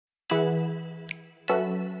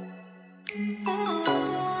Hi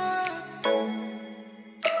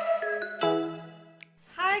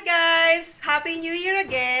guys! Happy New Year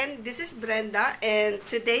again! This is Brenda and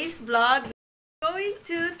today's vlog, we're going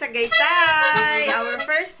to Tagaytay! Our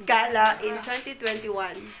first gala in 2021.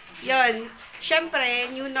 Yon,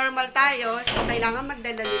 syempre, new normal tayo, so kailangan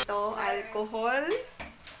magdala nito, alcohol,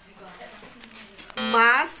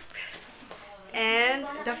 mask, and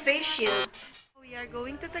the face shield. We are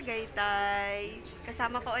going to Tagaytay.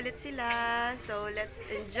 Kasama ko ulit sila. So, let's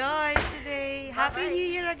enjoy today. Happy New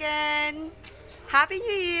Year again! Happy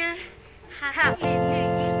New Year! Happy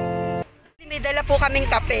New Year! May dala po kaming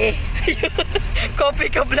kape.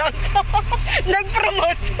 Kopi ka blanco.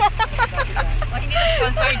 Nag-promote. Hindi na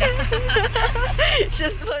sponsored.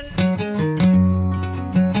 Siya sponsored.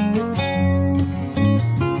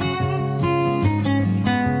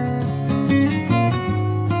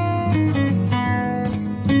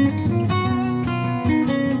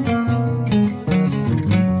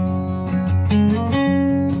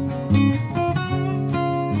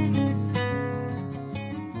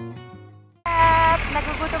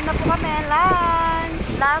 Nagugutom na po kami.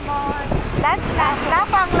 Lunch. Lamon. Lunch lang.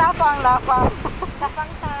 Lapang. Lapang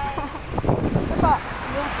time. Ito po.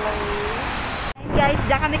 Yung place. And guys,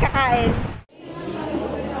 dyan kami kakain.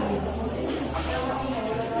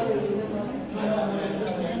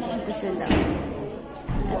 Ito sila.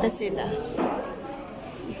 Ito sila.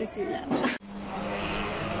 Ito sila.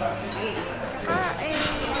 Kain.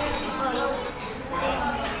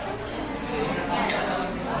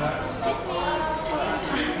 Excuse me.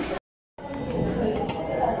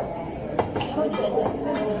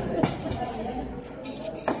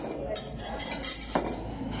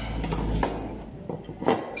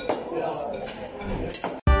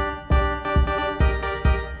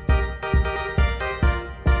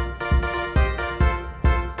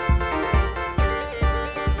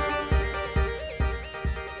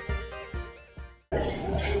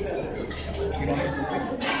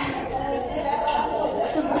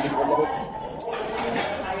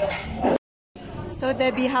 So,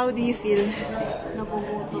 Debbie, how do you feel?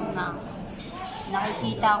 Nagugutom na.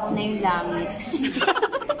 Nakikita ko na yung langit.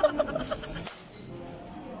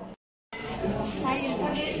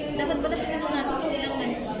 Dapat pala sila natin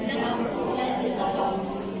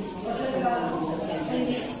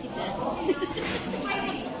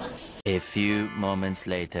A few moments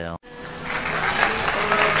later.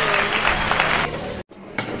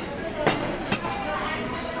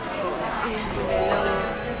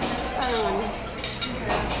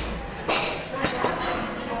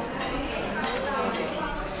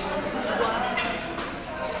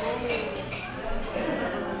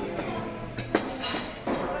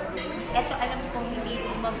 Ito alam kong hindi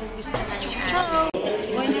ko magugustuhan ng Ciao!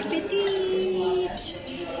 Bon appetit!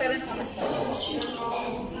 Pero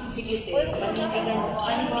sige, panindigan mo.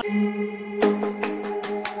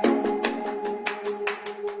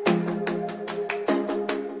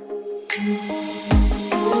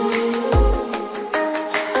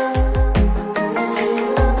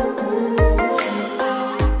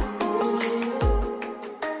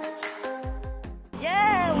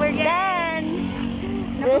 Yeah! We're done!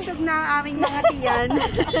 Nabusog na ang aming mga tiyan.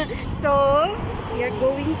 So, we are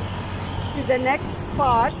going to the next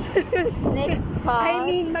spot. Next spot. I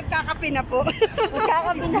mean, magkakape na po.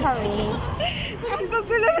 Magkakabi na kami. Ang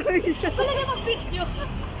gugulo na siya. Wala na mag-video.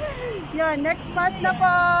 Yan, next spot na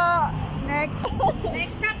po. Next.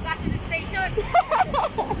 Next stop, gasoline station.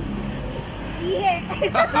 Ihe.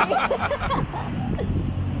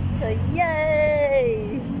 So,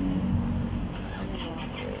 yay!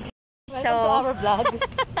 Welcome to our vlog.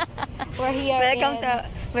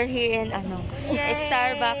 We're here in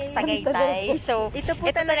Starbucks Tagaytay. So, ito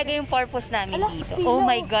talaga yung purpose namin dito. Oh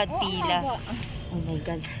my God, pila. Oh my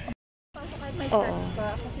God. Oo.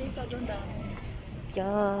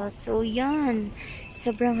 Yeah, so yan.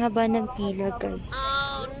 Sobrang haba ng pila, guys.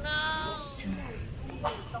 Oh no! So,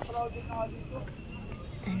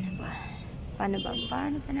 ano ba?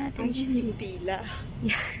 Paano pa natin? Yung pila.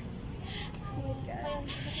 Yeah.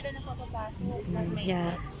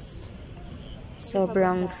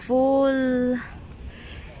 Sobrang full.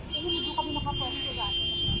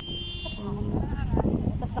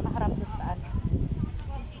 Tapos nakaharap doon saan?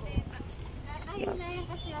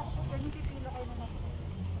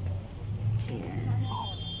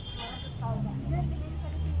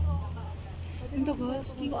 Ito guys,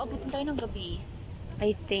 hindi ko abutin tayo ng gabi.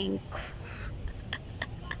 I think.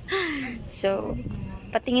 So,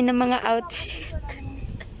 patingin ng mga outfit.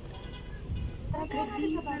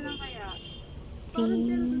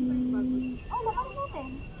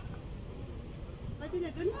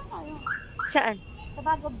 Saan? Sa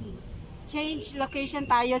Bago Bees. Change location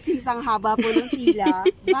tayo since ang haba po ng pila.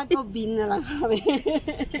 Bag of bean na lang kami.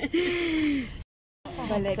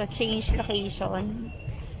 Balik. So, change location.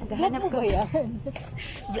 Naghahanap ko. Ba yan?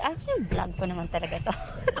 Actually, vlog ko naman talaga to.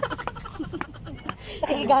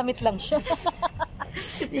 Nakigamit lang siya.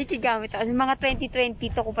 Nakigamit ako. Mga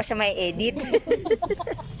 2022 ko pa siya may edit.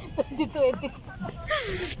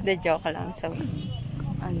 2020. The joke lang. So,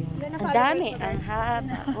 ayun. Ang dami. Ang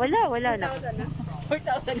haba. Wala na.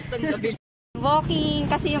 4,000 isang gabi. Walking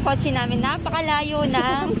kasi yung kotse namin napakalayo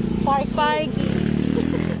ng parking.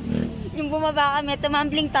 Yung bumaba kami,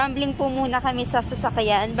 tumambling-tumbling po muna kami sa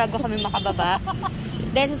sasakyan bago kami makababa.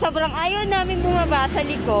 Dahil sa sobrang ayaw namin bumaba sa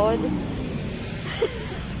likod,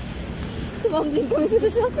 tumambling kami sa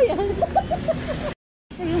sasakyan.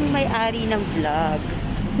 Siya yung may-ari ng vlog.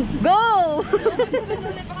 Go!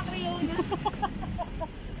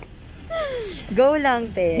 Go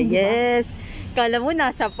lang, te. Yes. Kala mo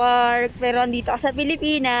nasa park, pero andito ka sa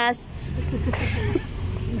Pilipinas.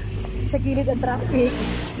 Sa gilid ang traffic.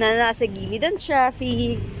 Nasa gilid ang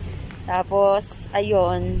traffic. Tapos,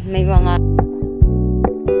 ayun, may mga...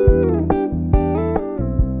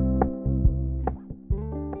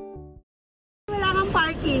 Wala kang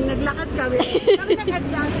parking, naglakad kami. Kami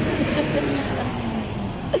nag-advance.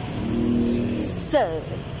 So,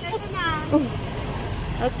 Ito na.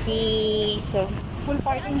 okay, so... Full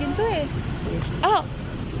parking din to eh. Oh!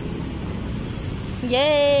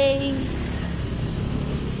 Yay!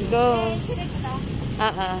 Go!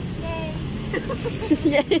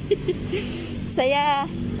 Yay! Saya!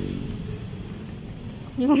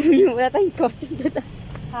 Yung wala tayong kotse doon.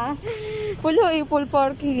 Ha? Pulo eh, full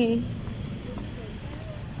parking eh.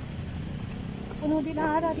 Puno din na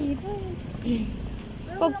hara dito.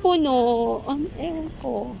 Pag puno, ewan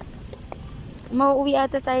ko. Mauwi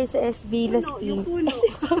ata tayo sa SB Las Yung Piñas.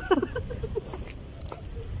 puno.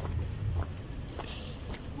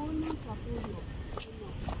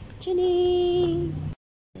 Chaning!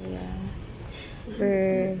 Yeah.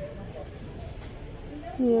 We're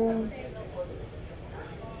here.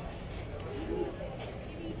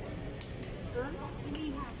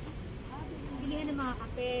 Bilihan ng mga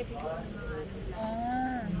kape, bilihan ng mga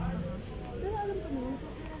Pero alam ko naman,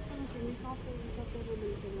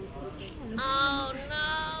 Oh no!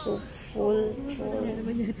 So full.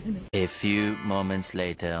 A few moments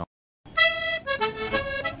later.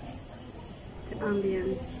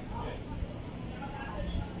 ambience.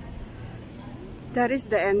 That is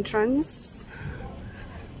the entrance.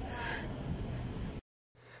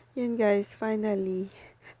 Yan guys, finally,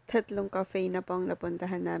 tatlong cafe na pang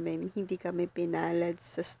napuntahan namin. Hindi kami pinalad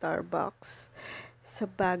sa Starbucks, sa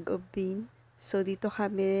Bag of Bean. So, dito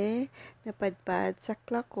kami napadpad sa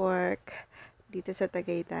Clockwork, dito sa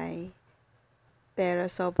Tagaytay. Pero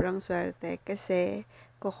sobrang swerte kasi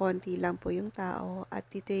kukonti lang po yung tao at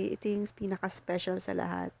ito yung pinaka-special sa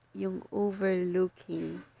lahat, yung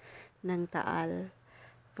overlooking ng Taal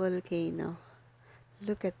volcano.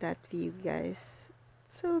 Look at that view guys.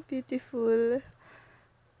 So beautiful.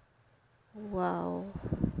 Wow.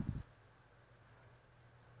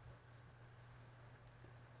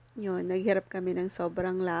 Yun, naghirap kami ng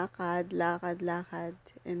sobrang lakad.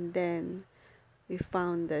 And then, we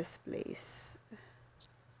found this place.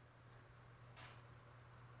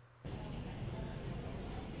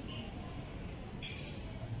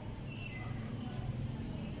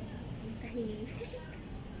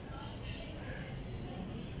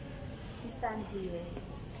 Stand here.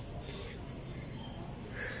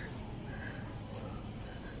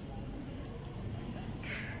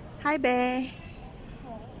 Hi, Be.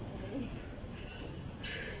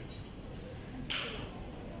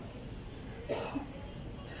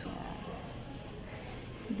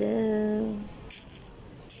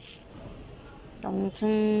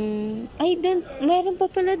 Tong-tong. Ay, doon. Mayroon pa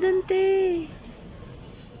pala doon, te.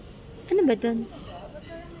 Ano ba doon?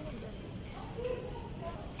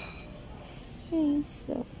 Ay,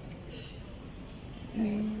 so.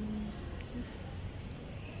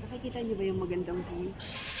 Nakikita niyo ba yung magandang view?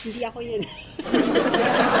 Hindi ako yun.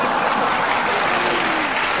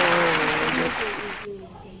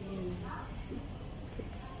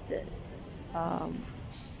 It's the,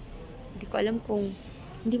 hindi ko alam kung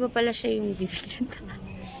hindi pa pala siya yung bibigyan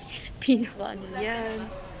pinaka ano. Yan.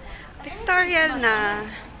 Pictorial na.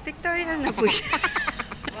 Pictorial na po siya.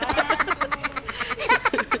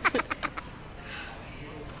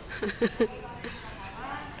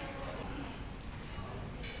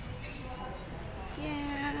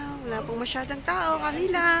 Yeah, wala pong masyadong tao. Kami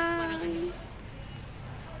lang.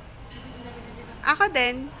 Ako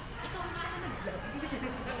din.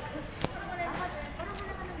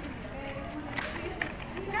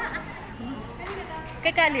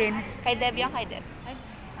 Kay Kalin? Kay Deb yan, kay Deb.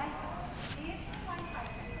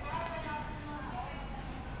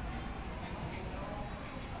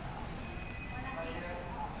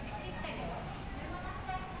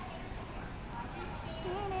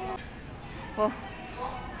 Oh.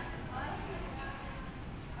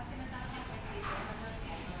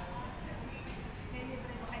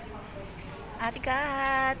 Ate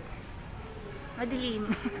Kat. Madilim.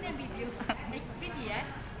 Ano yung video? May video yan?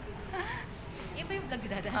 Yan ba yung vlog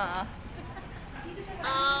dada? Oo.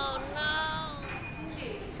 Oh no!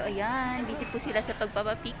 So ayan, busy po sila sa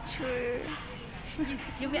pagpapapicture.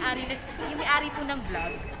 Yung may-ari po ng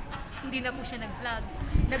vlog, hindi na po siya nag-vlog.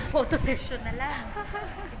 Nag-photo session na lang.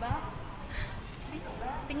 Diba? See?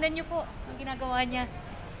 Tingnan niyo po ang ginagawa niya.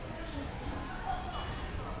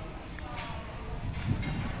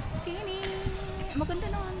 Tini! Maganda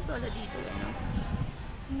naman pala dito, ano?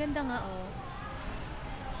 Ang ganda nga, oh.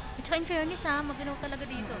 At saka in fairness, ha, maganaw talaga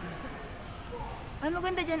dito. Ay,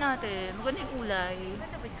 maganda dyan, ate. Maganda yung kulay.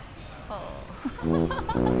 Maganda ba niya? Oo.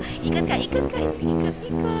 Ikat ka, ikat ka. Ikat,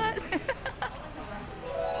 ikat.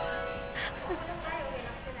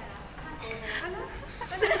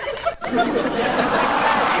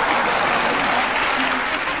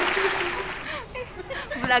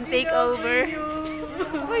 Vlog takeover.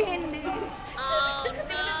 Uy, hindi.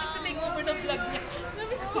 Kasi wala nag-take over ng vlog niya.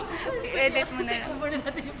 I-edit mo na lang. Take over na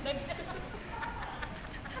natin yung vlog niya.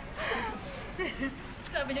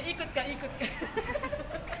 Sabi niya, ikot ka, ikot ka.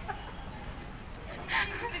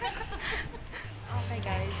 Okay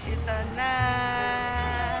guys, ito na.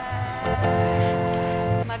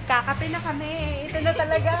 Magkakape na kami. Ito na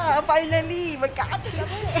talaga. Finally, magkakape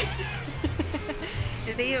kami.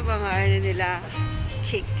 Ito yung mga ano nila,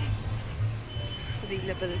 cake.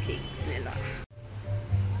 Available cakes nila.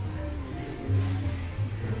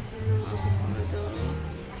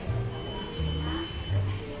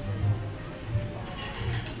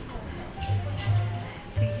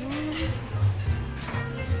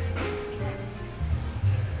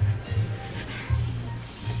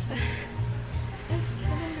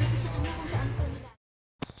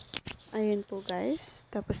 Ayun po guys,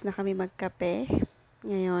 tapos na kami magkape.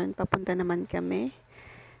 Ngayon, papunta naman kami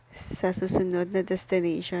sa susunod na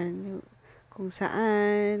destination kung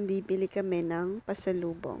saan bibili kami ng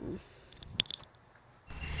pasalubong.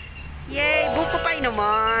 Yay! Buko pie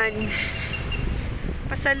naman!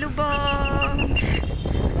 Pasalubong!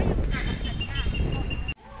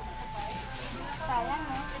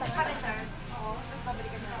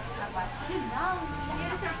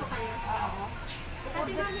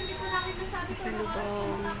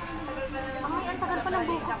 Pasalubong. Ay, ang tagal pa ng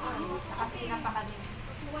buko.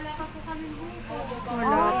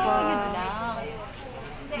 Wala pa.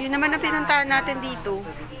 Yun naman ang pinuntahan natin dito.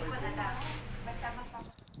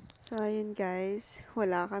 So, ayun guys.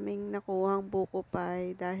 Wala kaming nakuhang buko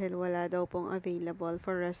pie dahil wala daw pong available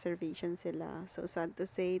for reservation sila. So, sad to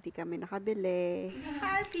say, di kami nakabili.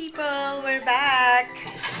 Hi people! We're back!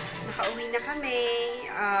 Nakauwi na kami.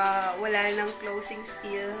 Wala nang closing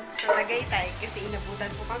spiel sa Tagaytay kasi inabutan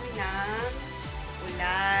po kami ng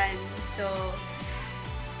ulan. So,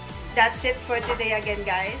 that's it for today again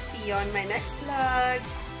guys. See you on my next vlog.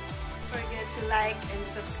 Don't forget to like and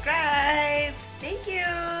subscribe. Thank you.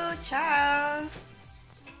 Ciao.